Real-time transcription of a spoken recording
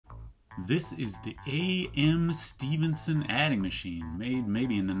This is the A.M. Stephenson adding machine, made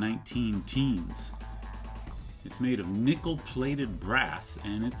maybe in the 19-teens. It's made of nickel-plated brass,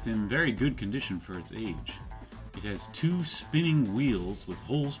 and it's in very good condition for its age. It has two spinning wheels with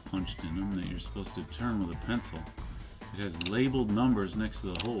holes punched in them that you're supposed to turn with a pencil. It has labeled numbers next to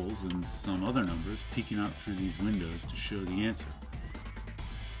the holes and some other numbers peeking out through these windows to show the answer.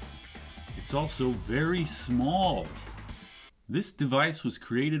 It's also very small. This device was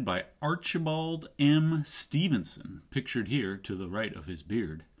created by Archibald M. Stephenson, pictured here to the right of his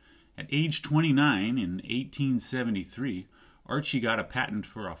beard. At age 29 in 1873, Archie got a patent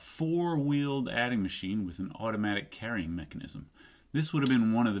for a four-wheeled adding machine with an automatic carrying mechanism. This would have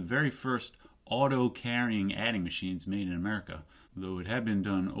been one of the very first auto-carrying adding machines made in America, though it had been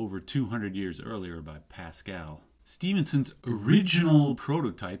done over 200 years earlier by Pascal. Stephenson's original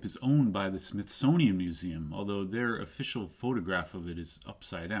prototype is owned by the Smithsonian Museum, although their official photograph of it is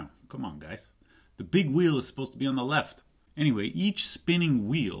upside down. Come on, guys. The big wheel is supposed to be on the left. Anyway, each spinning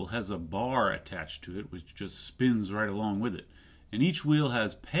wheel has a bar attached to it, which just spins right along with it. And each wheel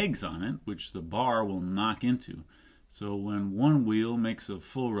has pegs on it, which the bar will knock into. So when one wheel makes a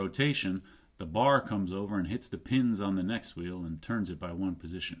full rotation, the bar comes over and hits the pins on the next wheel and turns it by one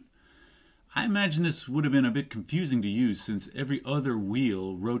position. I imagine this would have been a bit confusing to use since every other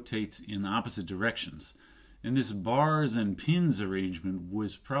wheel rotates in opposite directions. And this bars and pins arrangement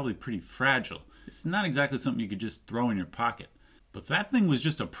was probably pretty fragile. It's not exactly something you could just throw in your pocket. But that thing was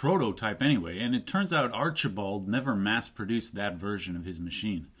just a prototype anyway, and it turns out Archibald never mass-produced that version of his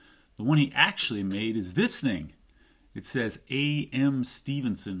machine. The one he actually made is this thing. It says A.M.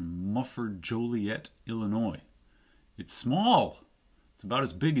 Stephenson, Mufford, Joliet, Illinois. It's small. It's about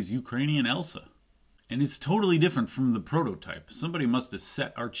as big as Ukrainian Elsa. And it's totally different from the prototype. Somebody must have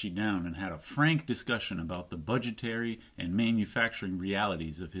set Archie down and had a frank discussion about the budgetary and manufacturing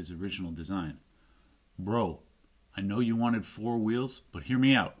realities of his original design. Bro, I know you wanted four wheels, but hear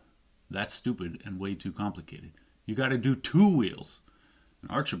me out. That's stupid and way too complicated. You gotta do two wheels.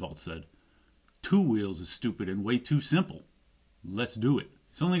 And Archibald said, 2 wheels is stupid and way too simple. Let's do it.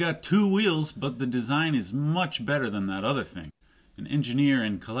 It's only got 2 wheels, but the design is much better than that other thing. An engineer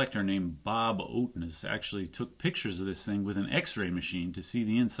and collector named Bob Oatness actually took pictures of this thing with an X-ray machine to see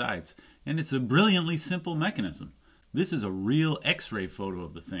the insides, and it's a brilliantly simple mechanism. This is a real X-ray photo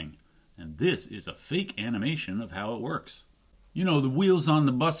of the thing, and this is a fake animation of how it works. You know, the wheels on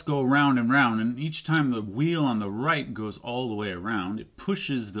the bus go round and round, and each time the wheel on the right goes all the way around, it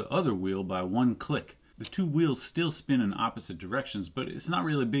pushes the other wheel by one click. The 2 wheels still spin in opposite directions, but it's not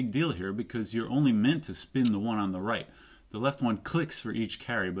really a big deal here because you're only meant to spin the one on the right. The left one clicks for each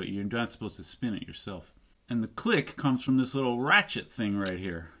carry, but you're not supposed to spin it yourself. And the click comes from this little ratchet thing right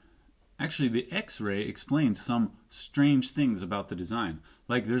here. Actually, the X-ray explains some strange things about the design.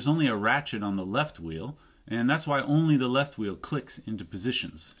 Like there's only a ratchet on the left wheel, and that's why only the left wheel clicks into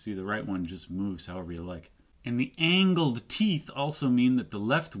positions. See, the right one just moves however you like. And the angled teeth also mean that the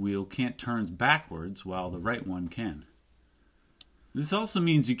left wheel can't turn backwards while the right one can. This also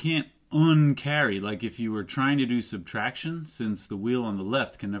means you can't uncarry, like if you were trying to do subtraction, since the wheel on the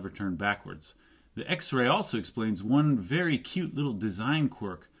left can never turn backwards. The X-ray also explains one very cute little design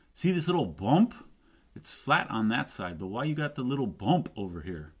quirk. See this little bump? It's flat on that side, but why you got the little bump over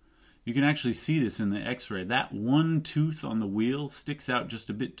here? You can actually see this in the X-ray. That one tooth on the wheel sticks out just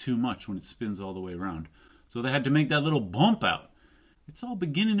a bit too much when it spins all the way around. So they had to make that little bump out. It's all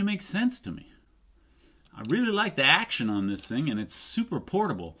beginning to make sense to me. I really like the action on this thing, and it's super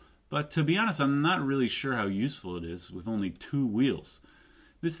portable. But to be honest, I'm not really sure how useful it is with only 2 wheels.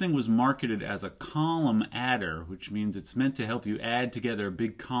 This thing was marketed as a column adder, which means it's meant to help you add together a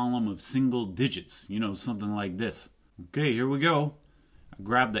big column of single digits. You know, something like this. Okay, here we go. I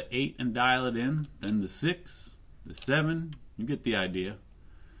grab the 8 and dial it in, then the 6, the 7. You get the idea.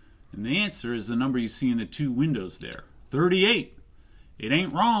 And the answer is the number you see in the 2 windows there, 38. It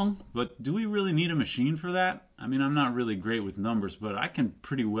ain't wrong, but do we really need a machine for that? I mean, I'm not really great with numbers, but I can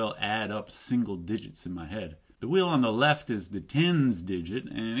pretty well add up single digits in my head. The wheel on the left is the tens digit,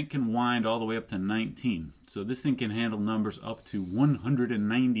 and it can wind all the way up to 19. So this thing can handle numbers up to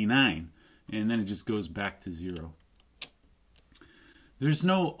 199, and then it just goes back to 0. There's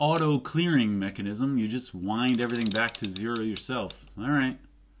no auto clearing mechanism. You just wind everything back to 0 yourself. All right.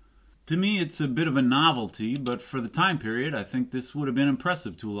 To me, it's a bit of a novelty, but for the time period, I think this would have been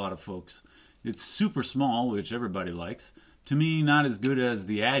impressive to a lot of folks. It's super small, which everybody likes. To me, not as good as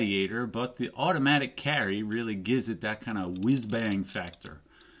the Addiator, but the automatic carry really gives it that kind of whiz-bang factor.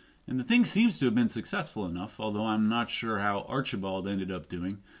 And the thing seems to have been successful enough, although I'm not sure how Archibald ended up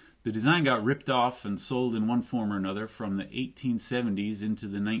doing. The design got ripped off and sold in one form or another from the 1870s into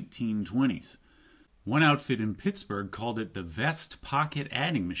the 1920s. One outfit in Pittsburgh called it the Vest Pocket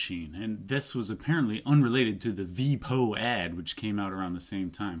Adding Machine, and this was apparently unrelated to the VPO ad, which came out around the same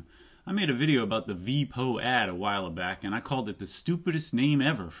time. I made a video about the VPO ad a while back, and I called it the stupidest name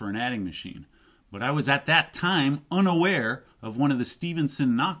ever for an adding machine. But I was at that time unaware of one of the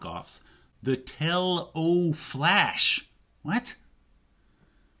Stephenson knockoffs, the Tel-O Flash. What?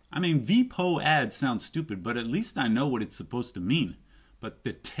 I mean, VPO ads sound stupid, but at least I know what it's supposed to mean. But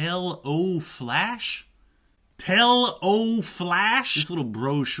the Tel-O Flash? Tel-O Flash? This little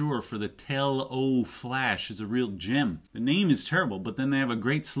brochure for the Tel-O Flash is a real gem. The name is terrible, but then they have a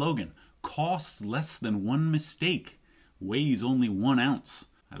great slogan. Costs less than one mistake. Weighs only 1 ounce.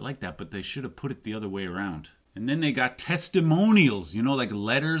 I like that, but they should have put it the other way around. And then they got testimonials, you know, like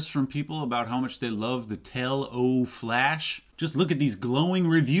letters from people about how much they love the Tel-O Flash. Just look at these glowing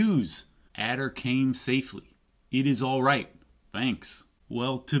reviews. Adder came safely. It is all right. Thanks.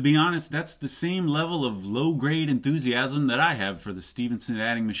 Well, to be honest, that's the same level of low-grade enthusiasm that I have for the Stephenson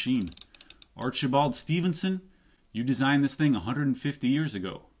adding machine. Archibald Stephenson, you designed this thing 150 years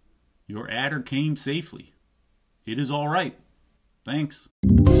ago. Your adder came safely. It is all right. Thanks.